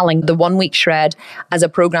selling the 1 week shred as a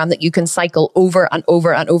program that you can cycle over and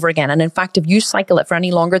over and over again. And in fact, if you cycle it for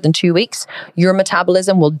any longer than 2 weeks, your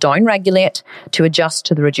metabolism will downregulate to adjust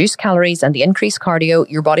to the reduced calories and the increased cardio.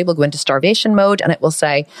 Your body will go into starvation mode, and it will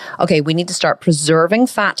say, okay, we need to start preserving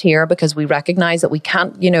fat here, because we recognize that we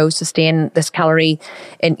can't, sustain this calorie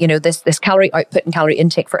and, this calorie output and calorie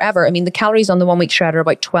intake forever. I mean, the calories on the 1 week shred are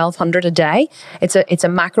about 1,200 a day. It's a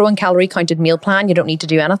macro and calorie counted meal plan. You don't need to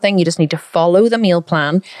do anything. You just need to follow the meal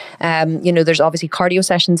plan. There's obviously cardio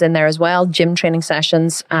sessions in there as well, gym training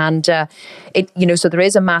sessions. And so there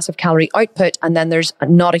is a massive calorie output, and then there's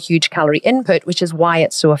not a huge calorie input, which is why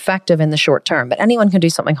it's so effective in the short term. But anyone can do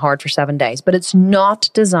something hard for 7 days, but it's not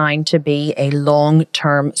designed to be a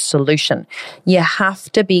long-term solution. You have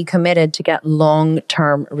to be committed to get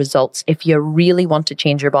long-term results if you really want to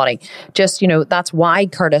change your body. Just, that's why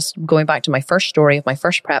Curtis, going back to my first story of my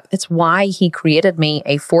first prep, it's why he created me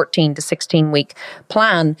a 14 to 16 week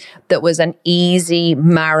plan that was an easy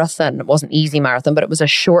marathon. It wasn't easy marathon, but it was a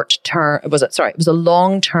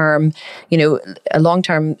a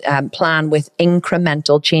long-term, plan with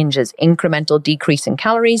incremental changes, incremental decrease in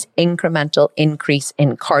calories, incremental increase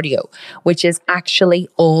in cardio, which is actually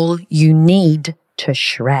all you need to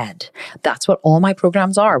shred. That's what all my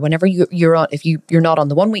programs are. Whenever you're on, if you're not on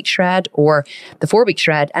the 1 week shred or the 4 week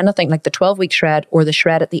shred, anything like the 12 week shred or the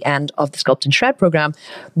shred at the end of the Sculpt and Shred program,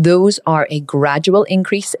 those are a gradual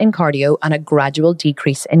increase in cardio and a gradual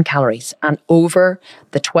decrease in calories. And over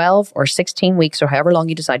the 12 or 16 weeks or however long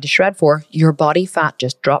you decide to shred for, your body fat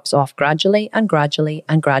just drops off gradually and gradually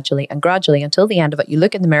and gradually and gradually until the end of it. You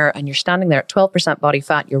look in the mirror and you're standing there at 12% body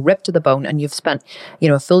fat, you're ripped to the bone, and you've spent,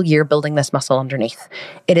 a full year building this muscle underneath.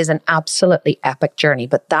 It is an absolutely epic journey,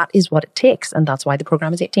 but that is what it takes. And that's why the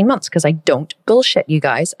program is 18 months, because I don't bullshit you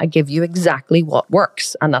guys. I give you exactly what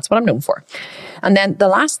works. And that's what I'm known for. And then the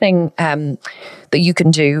last thing that you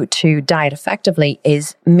can do to diet effectively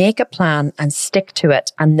is make a plan and stick to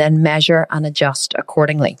it, and then measure and adjust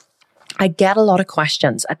accordingly. I get a lot of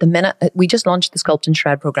questions at the minute. We just launched the Sculpt and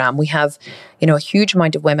Shred program. We have, a huge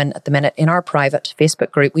amount of women at the minute in our private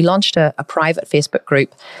Facebook group. We launched a private Facebook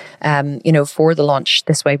group, for the launch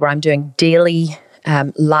this way, where I'm doing daily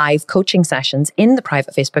live coaching sessions in the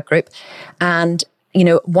private Facebook group. And,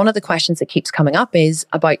 one of the questions that keeps coming up is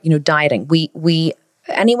about, dieting.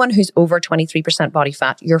 Anyone who's over 23% body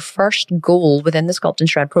fat, your first goal within the Sculpt and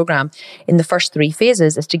Shred program in the first 3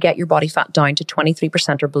 phases is to get your body fat down to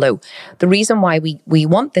 23% or below. The reason why we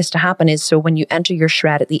want this to happen is so when you enter your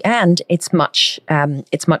shred at the end, it's much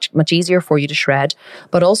easier for you to shred,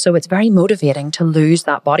 but also it's very motivating to lose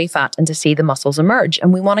that body fat and to see the muscles emerge.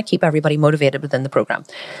 And we want to keep everybody motivated within the program.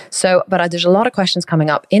 So, but there's a lot of questions coming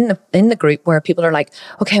up in the group where people are like,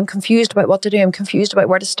 okay, I'm confused about what to do. I'm confused about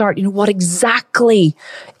where to start. What exactly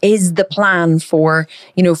is the plan for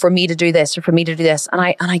me to do this or for me to do this? And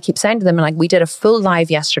I keep saying to them, and we did a full live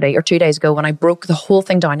yesterday or 2 days ago when I broke the whole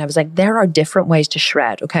thing down. I was like, there are different ways to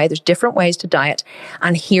shred, okay? There's different ways to diet,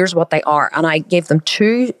 and here's what they are. And I gave them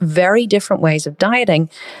 2 very different ways of dieting.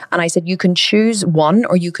 And I said, you can choose one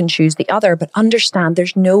or you can choose the other, but understand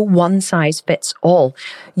there's no one size fits all.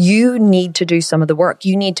 You need to do some of the work.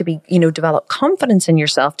 You need to be, develop confidence in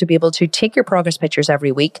yourself to be able to take your progress pictures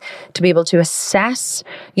every week, to be able to assess,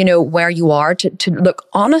 where you are, to look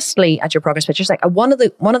honestly at your progress pictures. Like one of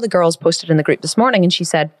the girls posted in the group this morning, and she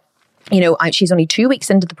said, she's only 2 weeks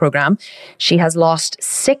into the program. She has lost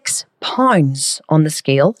 6 pounds on the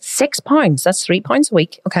scale. 6 pounds. That's 3 pounds a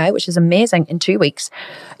week. Okay. Which is amazing in 2 weeks.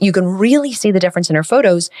 You can really see the difference in her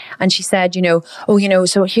photos. And she said,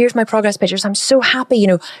 so here's my progress pictures. I'm so happy.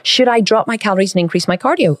 Should I drop my calories and increase my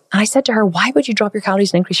cardio? And I said to her, why would you drop your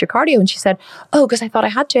calories and increase your cardio? And she said, oh, because I thought I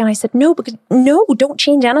had to. And I said, no, don't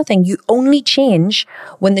change anything. You only change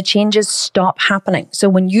when the changes stop happening. So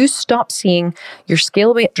when you stop seeing your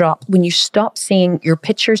scale weight drop, when you stop seeing your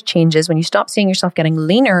pictures changes, when you stop seeing yourself getting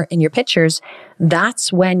leaner in your pictures,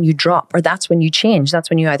 that's when you drop, or that's when you change. That's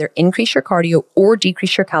when you either increase your cardio or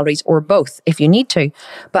decrease your calories, or both if you need to.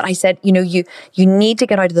 But I said, you need to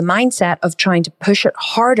get out of the mindset of trying to push it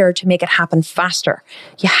harder to make it happen faster.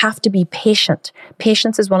 You have to be patient.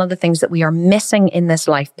 Patience is one of the things that we are missing in this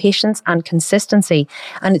life, patience and consistency.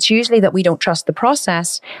 And it's usually that we don't trust the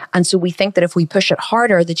process. And so we think that if we push it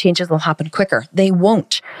harder, the changes will happen quicker. They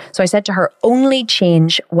won't. So I said to her, only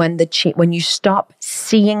change when you stop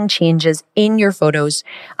seeing changes in your photos,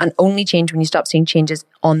 and only change when you stop seeing changes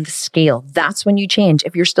on the scale. That's when you change.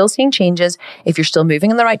 If you're still seeing changes, if you're still moving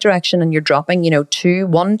in the right direction and you're dropping,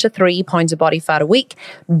 1 to 3 pounds of body fat a week,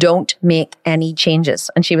 don't make any changes.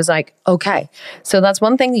 And she was like, okay. So that's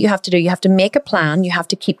one thing that you have to do. You have to make a plan. You have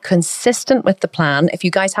to keep consistent with the plan. If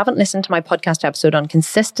you guys haven't listened to my podcast episode on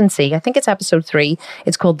consistency, I think it's episode 3.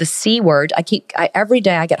 It's called the C word. Every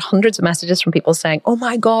day I get hundreds of messages from people saying, oh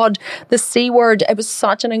my God, the C word. It was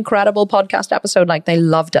such an incredible podcast episode. They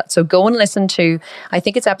loved it. So go and listen to, I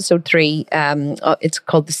think it's episode 3. It's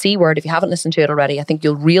called the C word. If you haven't listened to it already, I think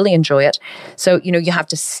you'll really enjoy it. So, you have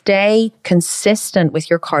to stay consistent with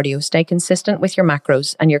your cardio, stay consistent with your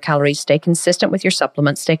macros and your calories, stay consistent with your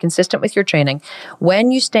supplements, stay consistent with your training.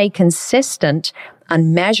 When you stay consistent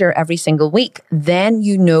and measure every single week, then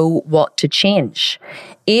you know what to change.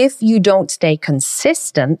 If you don't stay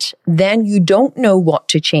consistent, then you don't know what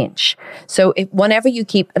to change. So whenever you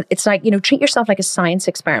it's like, treat yourself like a science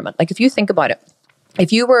experiment. Like if you think about it,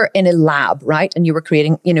 if you were in a lab, right, and you were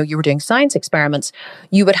creating, you were doing science experiments,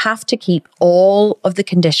 you would have to keep all of the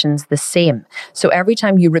conditions the same. So every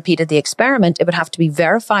time you repeated the experiment, it would have to be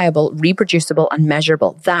verifiable, reproducible, and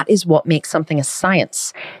measurable. That is what makes something a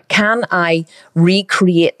science. Can I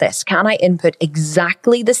recreate this? Can I input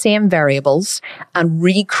exactly the same variables and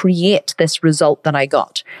recreate this result that I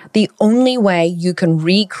got? The only way you can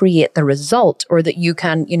recreate the result, or that you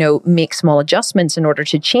can, make small adjustments in order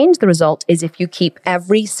to change the result, is if you keep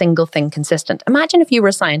every single thing consistent. Imagine if you were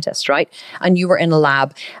a scientist, right? And you were in a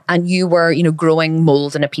lab and you were, growing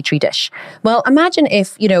mold in a petri dish. Well, imagine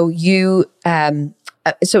if,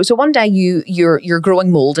 so one day you're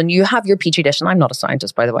growing mold and you have your petri dish, and I'm not a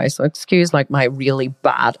scientist, by the way, so excuse like my really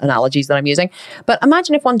bad analogies that I'm using. But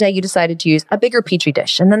imagine if one day you decided to use a bigger petri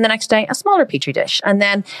dish, and then the next day a smaller petri dish, and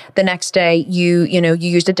then the next day you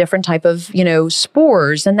used a different type of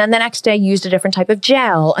spores, and then the next day you used a different type of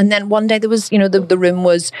gel, and then one day there was the room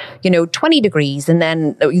was 20 degrees, and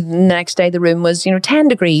then the next day the room was 10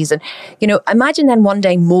 degrees, and imagine then one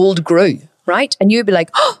day mold grew, right? And you'd be like,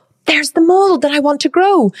 oh, there's the mold that I want to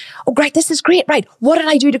grow. Oh, great. This is great. Right. What did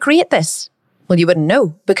I do to create this? Well, you wouldn't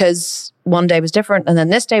know because one day was different and then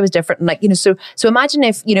this day was different. And so imagine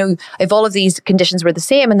if all of these conditions were the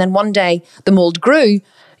same and then one day the mold grew,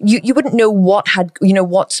 you wouldn't know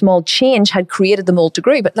what small change had created the mold to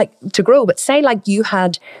grow. But say you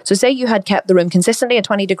had kept the room consistently at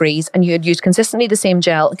 20 degrees and you had used consistently the same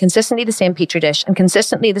gel, and consistently the same petri dish, and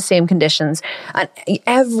consistently the same conditions, and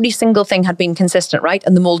every single thing had been consistent, right?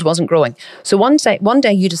 And the mold wasn't growing. So one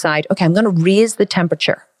day you decide, okay, I'm going to raise the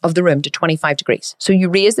temperature of the room to 25 degrees. So you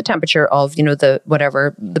raise the temperature of,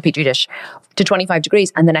 the petri dish to 25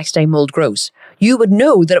 degrees, and the next day mold grows. You would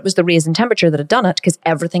know that it was the raise in temperature that had done it because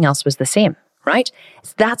everything else was the same, right?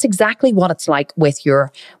 That's exactly what it's like with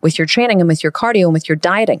your training and with your cardio and with your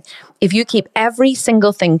dieting. If you keep every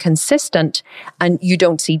single thing consistent and you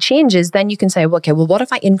don't see changes, then you can say, well, what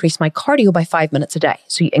if I increase my cardio by 5 minutes a day?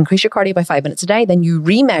 So you increase your cardio by 5 minutes a day, then you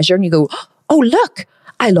remeasure and you go, oh, look,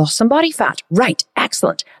 I lost some body fat. Right.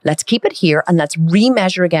 Excellent. Let's keep it here and let's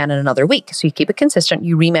remeasure again in another week. So you keep it consistent.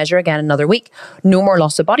 You remeasure again in another week. No more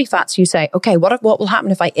loss of body fat. So you say, okay, what will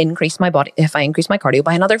happen if I increase my cardio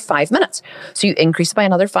by another 5 minutes? So you increase it by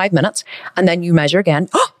another 5 minutes and then you measure again.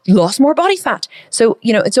 Oh, you lost more body fat. So,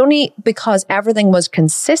 it's only because everything was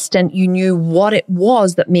consistent, you knew what it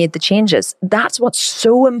was that made the changes. That's what's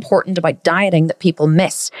so important about dieting that people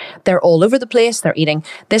miss. They're all over the place. They're eating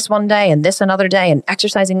this one day and this another day and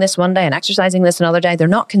exercising this one day and exercising this another day. They're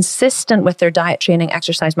not consistent with their diet, training,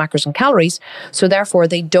 exercise, macros, and calories. So therefore,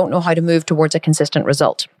 they don't know how to move towards a consistent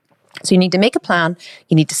result. So you need to make a plan,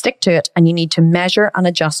 you need to stick to it, and you need to measure and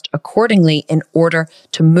adjust accordingly in order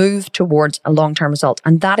to move towards a long-term result.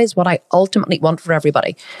 And that is what I ultimately want for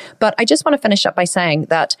everybody. But I just want to finish up by saying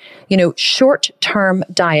that, short-term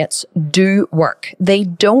diets do work. They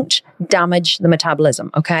don't damage the metabolism,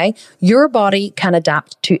 okay? Your body can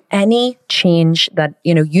adapt to any change that,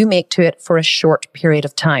 you make to it for a short period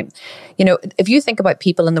of time. If you think about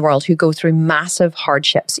people in the world who go through massive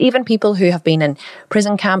hardships, even people who have been in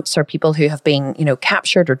prison camps or people who have been,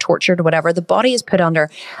 captured or tortured or whatever, the body is put under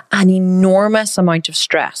an enormous amount of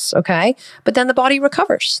stress, okay? But then the body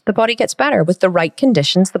recovers. The body gets better. With the right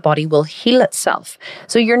conditions, the body will heal itself.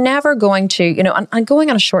 So you're never going to, and going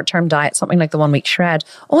on a short-term diet, something like the 1 week shred,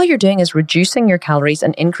 all you're doing is reducing your calories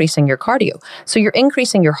and increasing your cardio. So you're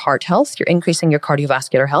increasing your heart health, you're increasing your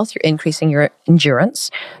cardiovascular health, you're increasing your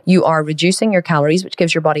endurance, you are reducing your calories, which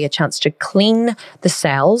gives your body a chance to clean the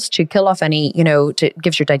cells, to kill off any,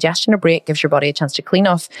 gives your digestion a break, gives your body a chance to clean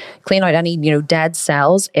out any, dead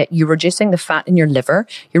cells. You're reducing the fat in your liver,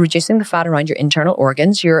 you're reducing the fat around your internal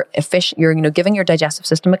organs, you're giving your digestive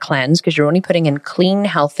system a cleanse because you're only putting in clean,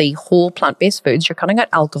 healthy, whole plant-based foods, you're cutting out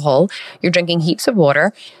alcohol, you're drinking heaps of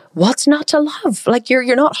water. What's not to love?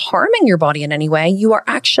 You're not harming your body in any way. You are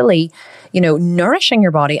actually, nourishing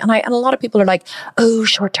your body. And a lot of people are like, oh,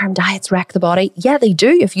 short-term diets wreck the body. Yeah, they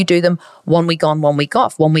do if you do them 1 week on, 1 week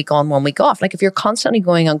off, 1 week on, 1 week off. If you're constantly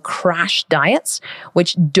going on crash diets,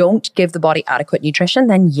 which don't give the body adequate nutrition,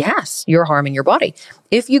 then yes, you're harming your body.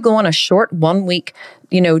 If you go on a short 1 week,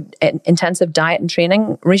 intensive diet and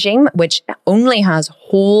training regime, which only has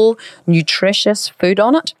whole, nutritious food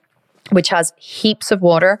on it, which has heaps of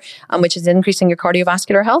water and which is increasing your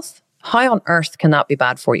cardiovascular health, how on earth can that be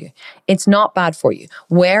bad for you? It's not bad for you.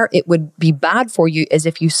 Where it would be bad for you is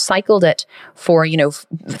if you cycled it for,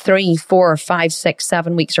 3, 4, 5, 6,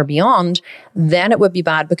 7 weeks or beyond, then it would be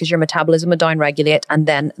bad because your metabolism would downregulate, and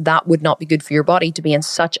then that would not be good for your body to be in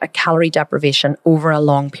such a calorie deprivation over a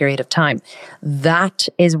long period of time. That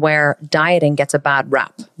is where dieting gets a bad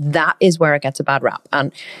rap. That is where it gets a bad rap.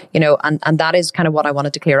 And, and that is kind of what I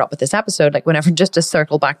wanted to clear up with this episode. Whenever, just to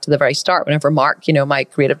circle back to the very start, whenever Mark, my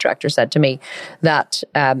creative director, said to me that,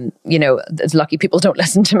 it's lucky people don't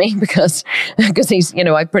listen to me because he's,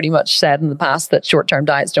 I pretty much said in the past that short-term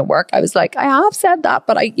diets don't work. I was like, I have said that,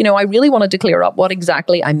 but I really wanted to clear up what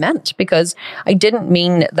exactly I meant, because I didn't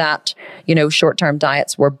mean that, short-term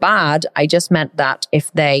diets were bad. I just meant that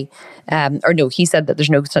if they, he said that there's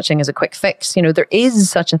no such thing as a quick fix. There is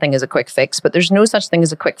such a thing as a quick fix, but there's no such thing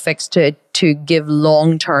as a quick fix to give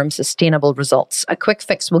long-term sustainable results. A quick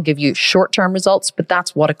fix will give you short-term results, but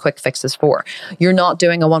that's what a quick fix is for. You're not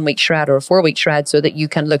doing a 1-week shred or a 4-week shred so that you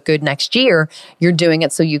can look good next year. You're doing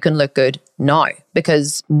it so you can look good now,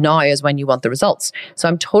 because now is when you want the results. So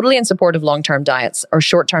I'm totally in support of long-term diets or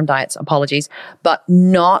short-term diets, apologies, but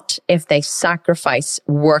not if they sacrifice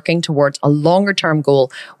working towards a longer-term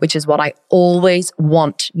goal, which is what I always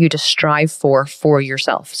want you to strive for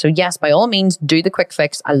yourself. So yes, by all means, do the quick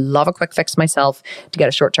fix. I love a quick fix myself to get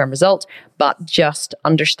a short-term result, but just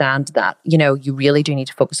understand that, you really do need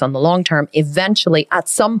to focus on the long term. Eventually, at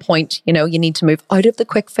some point, you need to move out of the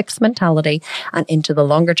quick fix mentality and into the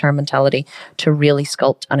longer term mentality to really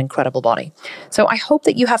sculpt an incredible body. So I hope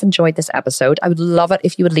that you have enjoyed this episode. I would love it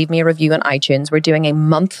if you would leave me a review on iTunes. We're doing a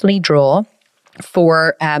monthly draw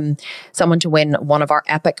for someone to win one of our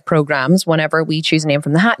epic programs. Whenever we choose a name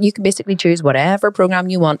from the hat, you can basically choose whatever program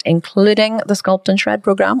you want, including the Sculpt and Shred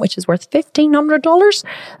program, which is worth $1,500.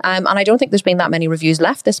 And I don't think there's been that many reviews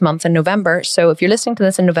left this month in November. So if you're listening to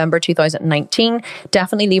this in November 2019,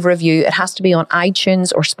 definitely leave a review. It has to be on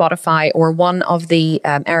iTunes or Spotify or one of the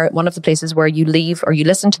places where you leave or you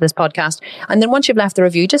listen to this podcast. And then once you've left the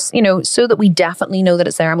review, just, so that we definitely know that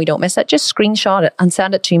it's there and we don't miss it, just screenshot it and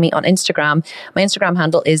send it to me on Instagram. My Instagram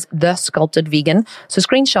handle is The Sculpted Vegan. So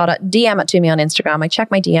screenshot it, DM it to me on Instagram. I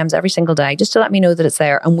check my DMs every single day just to let me know that it's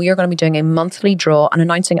there. And we are going to be doing a monthly draw and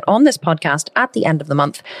announcing it on this podcast at the end of the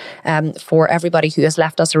month for everybody who has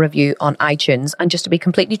left us a review on iTunes. And just to be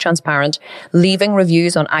completely transparent, leaving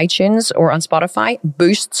reviews on iTunes or on Spotify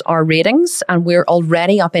boosts our ratings. And we're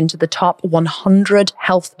already up into the top 100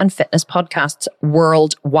 health and fitness podcasts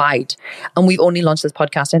worldwide. And we've only launched this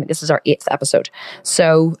podcast. I think this is our 8th episode.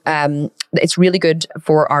 So it's really good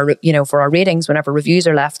for our ratings whenever reviews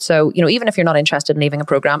are left. So, even if you're not interested in leaving a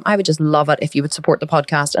program, I would just love it if you would support the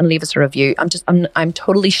podcast and leave us a review. I'm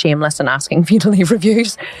totally shameless in asking for you to leave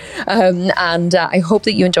reviews. And I hope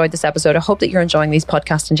that you enjoyed this episode. I hope that you're enjoying these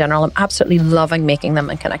podcasts in general. I'm absolutely loving making them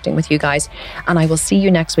and connecting with you guys. And I will see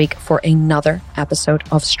you next week for another episode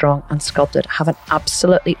of Strong and Sculpted. Have an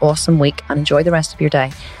absolutely awesome week and enjoy the rest of your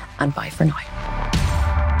day. And bye for now.